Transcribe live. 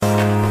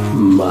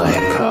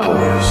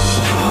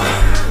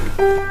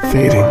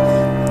fading.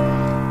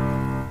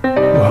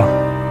 Well,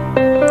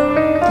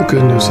 the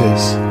good news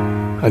is,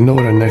 I know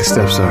what our next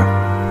steps are.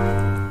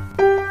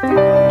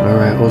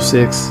 Alright,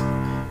 06.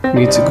 We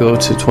need to go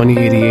to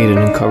 2088 and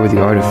uncover the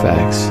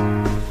artifacts.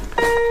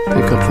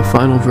 Pick up the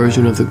final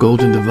version of the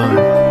Golden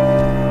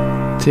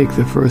Divine. Take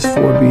the first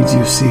 4 beads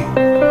you see,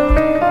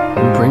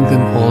 and bring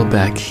them all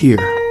back here.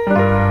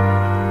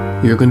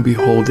 You're going to be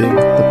holding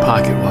the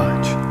pocket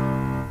watch.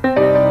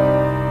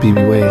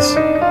 BB Ways,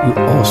 you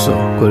also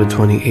go to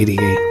 2088.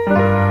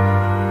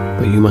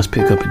 But you must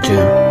pick up a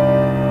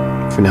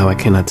gem. For now, I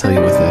cannot tell you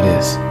what that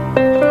is.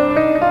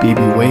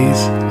 BB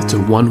Ways, it's a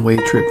one-way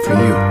trip for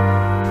you.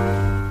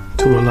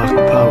 To unlock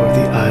the power of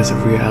the eyes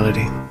of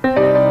reality.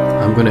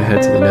 I'm going to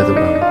head to the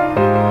Netherrealm.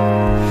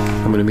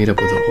 I'm going to meet up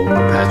with an old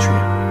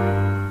compatriot.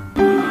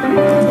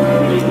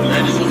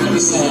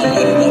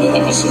 Another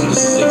episode.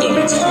 This is the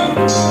Dummy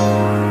Times.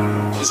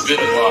 It's been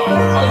a while.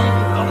 How you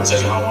doing? I'm gonna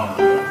tell you how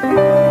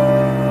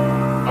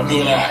I'm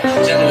doing alright.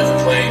 Can't really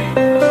complain.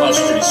 Life's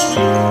pretty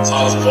sweet. It's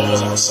hot as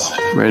balls outside.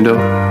 Rando,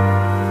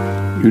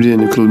 you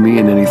didn't include me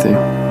in anything.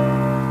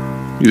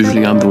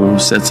 Usually I'm the one who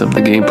sets up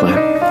the game plan.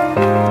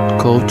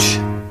 Coach,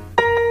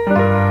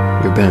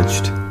 you're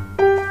benched.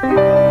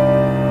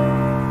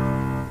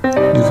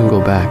 You can go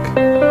back.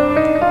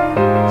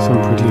 Some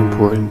pretty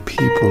important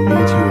people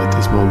need you at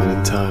this moment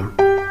in time.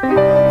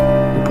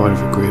 You're part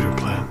of a greater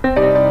plan.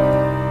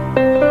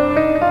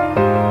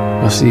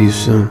 I'll see you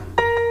soon.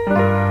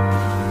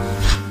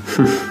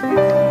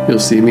 You'll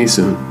see me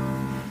soon.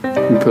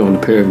 You put on a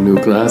pair of new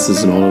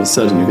glasses and all of a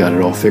sudden you got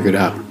it all figured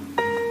out.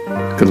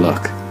 Good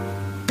luck.